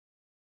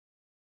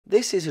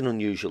This is an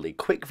unusually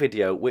quick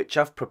video which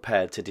I've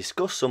prepared to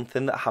discuss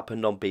something that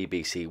happened on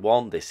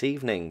BBC1 this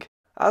evening.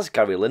 As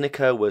Gary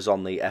Lineker was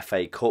on the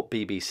FA Cup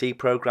BBC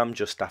programme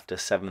just after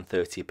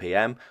 7:30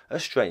 PM, a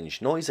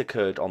strange noise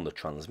occurred on the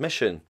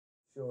transmission.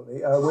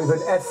 Shortly, with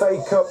an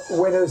FA Cup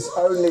winners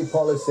only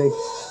policy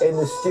in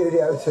the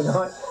studio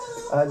tonight.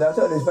 And I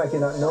don't know who's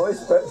making that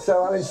noise, but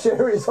so Alan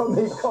Shearer is on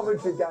the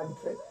commentary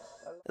gantry.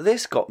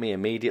 This got me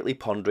immediately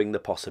pondering the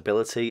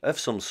possibility of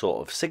some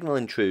sort of signal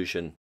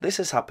intrusion. This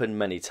has happened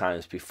many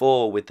times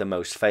before, with the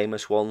most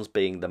famous ones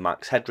being the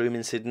Max Headroom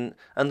incident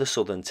and the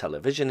Southern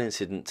Television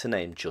incident, to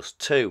name just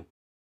two.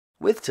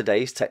 With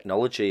today's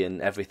technology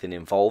and everything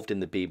involved in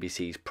the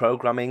BBC's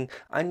programming,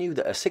 I knew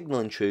that a signal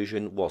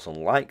intrusion was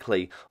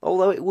unlikely,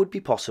 although it would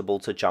be possible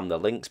to jam the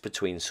links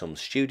between some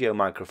studio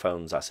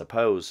microphones, I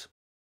suppose.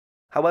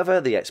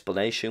 However, the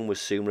explanation was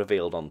soon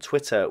revealed on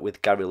Twitter,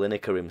 with Gary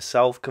Lineker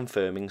himself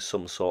confirming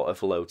some sort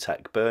of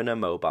low-tech burner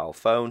mobile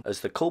phone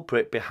as the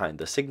culprit behind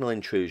the signal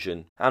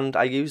intrusion, and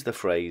I use the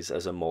phrase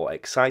as a more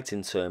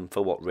exciting term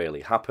for what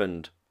really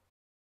happened.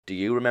 Do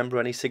you remember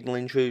any signal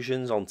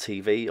intrusions on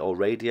TV or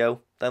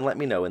radio? Then let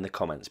me know in the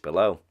comments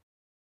below.